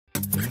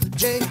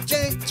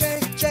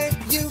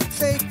JenniJenJen, you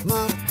fake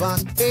my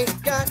boss.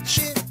 Ain't got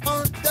shit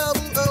on double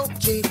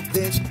OG,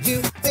 bitch.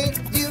 You think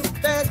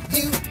that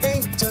you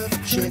ain't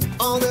tough shit.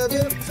 All of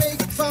your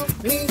fake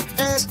phony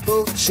ass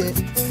bullshit.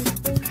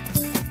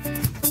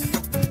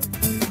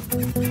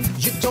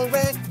 You don't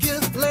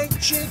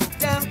regulate shit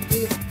down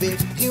here,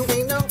 bitch. You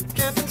ain't no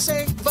Captain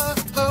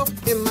Save-A-Ho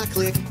in my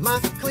clique. My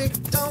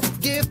clique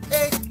don't give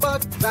a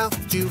fuck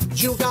about you.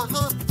 You got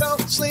Hondo,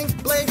 Sling,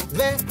 Blade,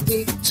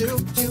 Vanity too.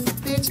 You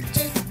bitch,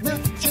 take no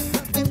shit,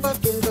 nothing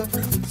fucking but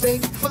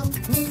fake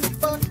phony.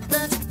 Fuck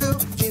that's who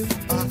you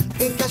are.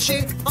 Ain't got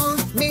shit on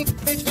me,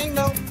 bitch. Ain't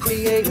no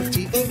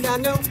creativity. Ain't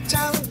got no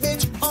talent,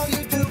 bitch. All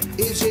you do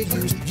is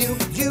you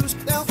use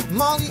now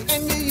Molly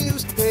and you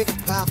use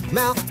PayPal.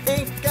 Mal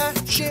ain't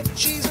got shit,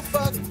 she's a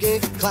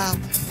fucking clown.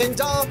 And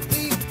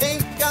Dolly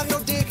ain't got no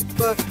dick,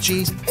 but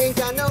cheese. Ain't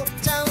got no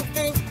talent,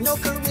 ain't no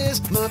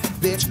charisma,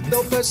 bitch.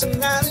 No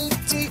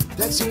personality,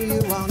 that's who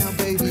you are now,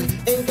 baby.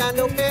 Ain't got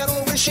no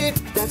pedal with shit,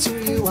 that's who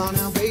you are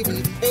now,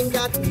 baby. Ain't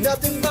got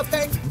nothing but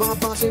fake, my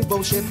boss and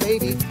bullshit,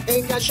 baby.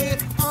 Ain't got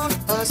shit on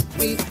us,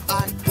 we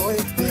boy,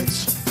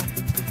 bitch.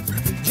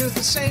 You're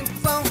the same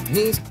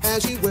phonies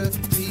as you were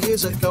 3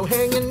 years ago,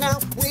 hanging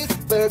out with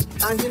birds,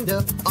 ironed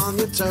up on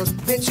your toes.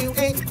 Bitch, you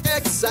ain't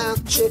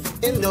exiled shit,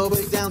 and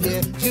nobody down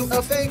here. You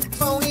a fake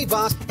phony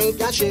boss, ain't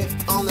got shit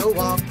on the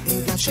wall,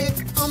 ain't got shit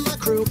on my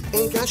crew,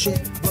 ain't got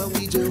shit. What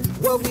we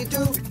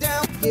do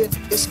down here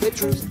is spit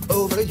truth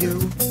over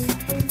you.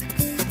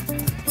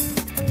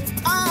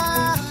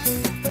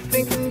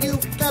 Thinking you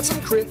got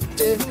some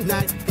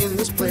kryptonite in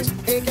this place.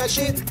 Ain't got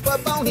shit but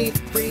phony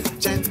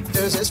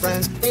pretenders as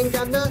friends. Ain't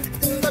got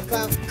nothing but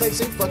clout,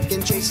 crazy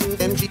fucking chasing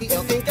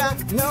MGL. Ain't got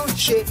no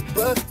shit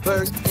but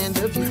birds and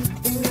a view.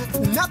 Ain't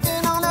got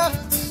nothing on us,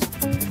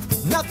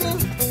 nothing,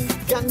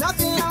 got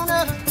nothing on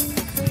us.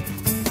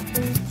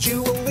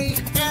 Jewelry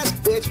ass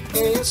bitch,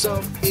 and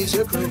so is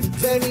your crew.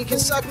 Then he can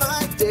suck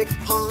my dick,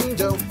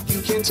 Hondo,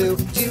 you can too.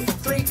 You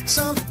three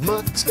some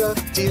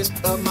musketeers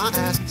of my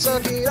ass.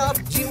 Suck it up,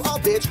 you all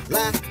bitch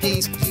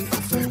lackeys. You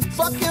are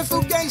fucking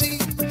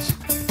fugazis.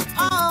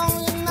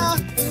 Oh, you're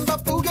nothing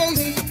but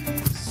fugazis.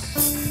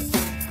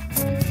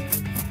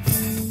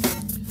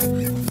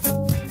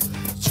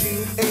 You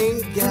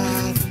ain't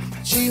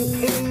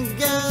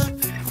got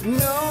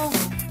no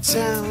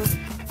talent,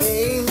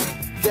 ain't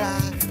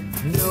got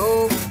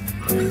no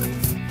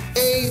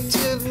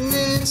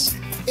creativeness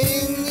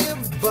in your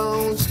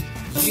bones.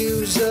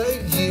 User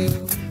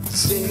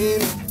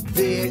using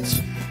bitch.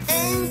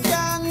 Ain't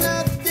got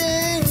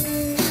nothing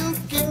you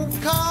can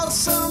call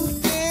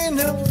something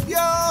of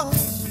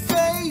yours,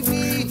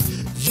 baby.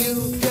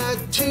 You got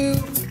two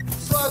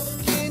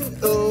fucking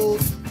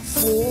old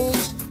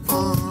fools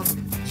on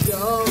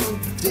your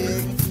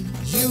dick.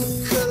 You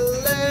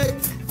collect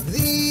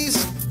these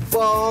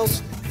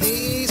balls,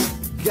 these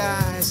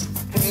guys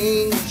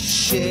ain't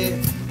shit.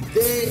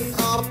 They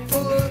are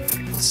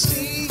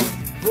pussy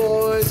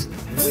boys,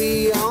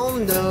 we all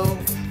know.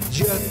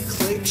 Your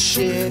click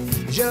shit,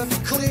 your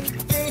click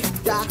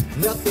ain't got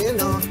nothing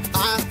on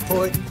I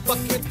point. Fuck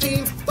your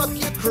team, fuck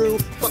your crew,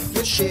 fuck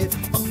your shit,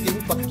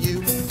 fucking fuck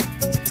you.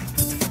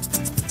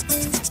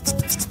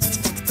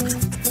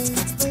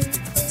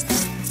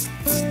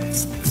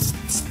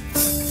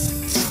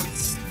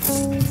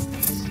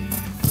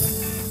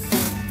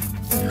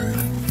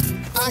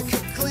 I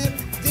could clip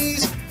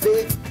these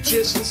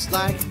bitches just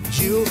like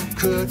you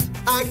could.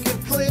 I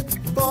could clip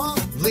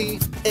Bali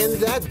and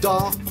that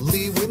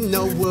dolly with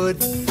no wood.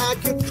 I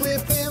could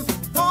clip him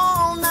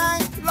all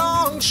night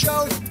long,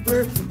 show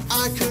you.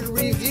 I could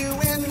review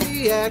and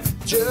react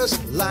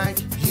just like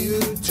you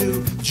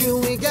do.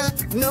 You ain't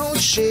got no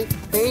shit,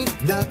 ain't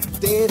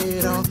nothing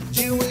at all.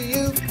 You were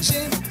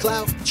using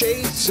clout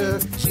chaser.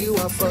 You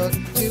are fuck,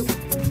 you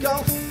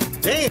go.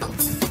 Damn,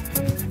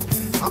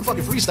 I'm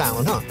fucking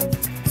freestyling, huh?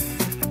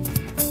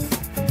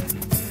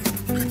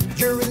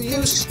 You're a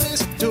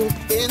useless dude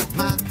in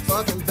my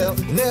fucking belt.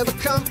 Never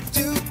come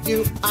to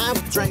you, I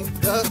will drain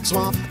the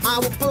swamp. I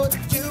will put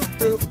you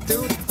through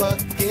the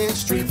fucking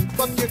street.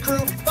 Fuck your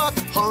crew, fuck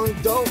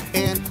Hondo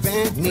and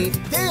Vanny.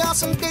 They are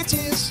some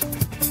bitches.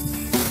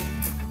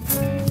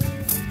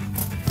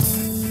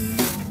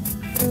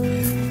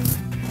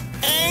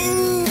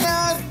 Ain't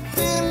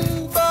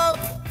nothing but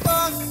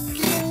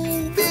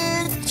fucking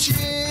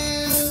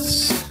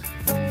bitches.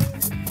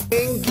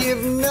 Ain't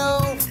give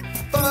no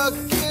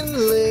fucking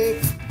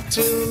lick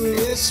to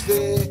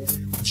misfit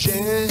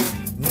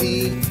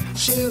Jenny.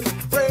 She'll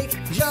break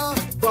your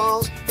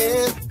balls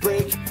and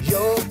break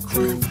your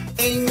crew.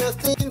 Ain't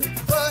nothing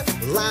but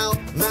loud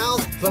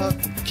mouth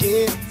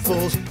fucking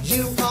fools.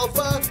 You all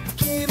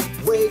fucking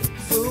wait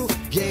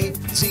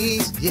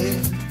fugazis, yeah.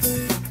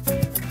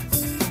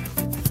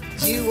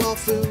 You all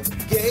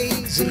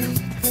fugazi.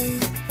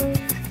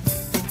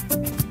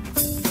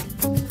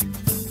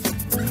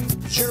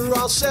 You're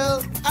all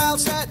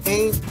sellouts that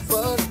ain't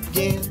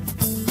fucking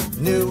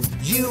new.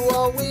 You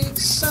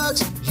always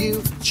sucks,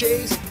 you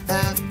chase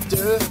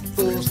after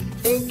fools.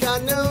 Ain't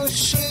got no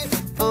shit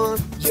on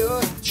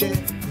your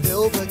chin.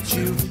 will, but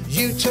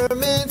you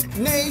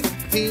terminate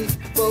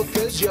people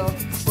cause you're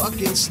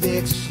fucking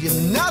snitch.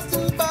 You're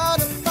nothing but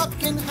a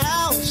fucking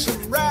house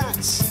of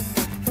rats.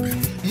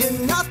 You're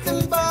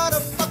nothing but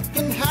a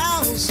fucking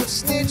house of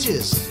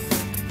snitches.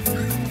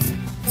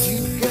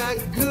 You got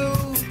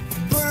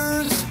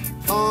goobers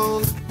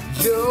on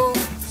your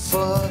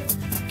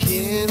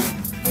fucking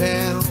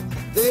panel.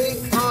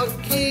 They are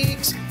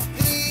geeks,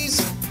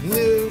 these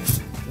noobs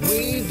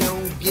we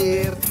don't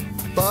give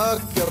a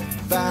fuck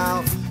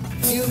about.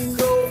 You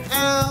go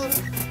out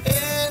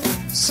and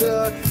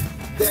suck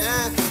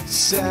that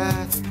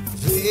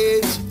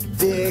savage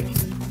dick,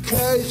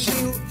 cause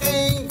you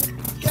ain't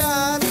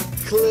got a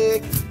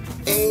click,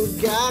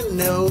 ain't got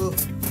no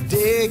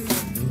dick,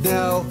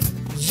 no.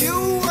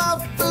 You are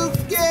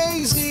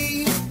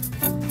fugazi.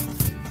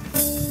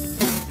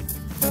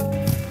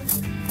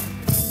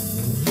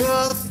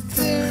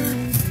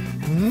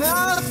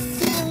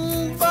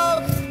 Nothing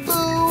but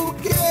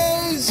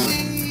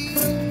fugazi.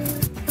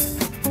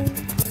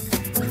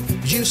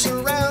 You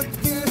surround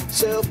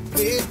yourself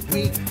with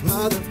weak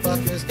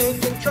motherfuckers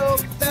and control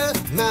the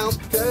mouse,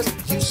 cause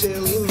you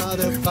silly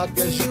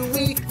motherfuckers, you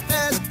weak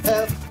as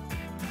hell.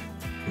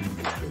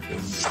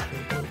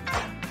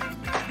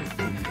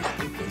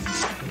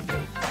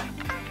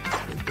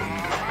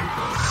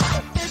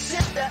 This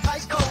is that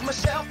ice cold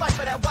Michelle, fight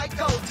for that white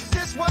gold.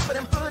 This one for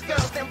them good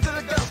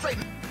girls straight.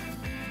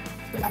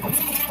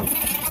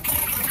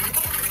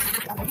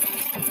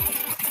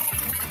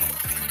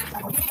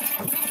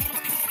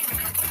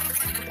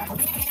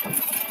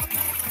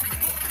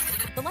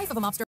 The life of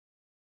a mobster.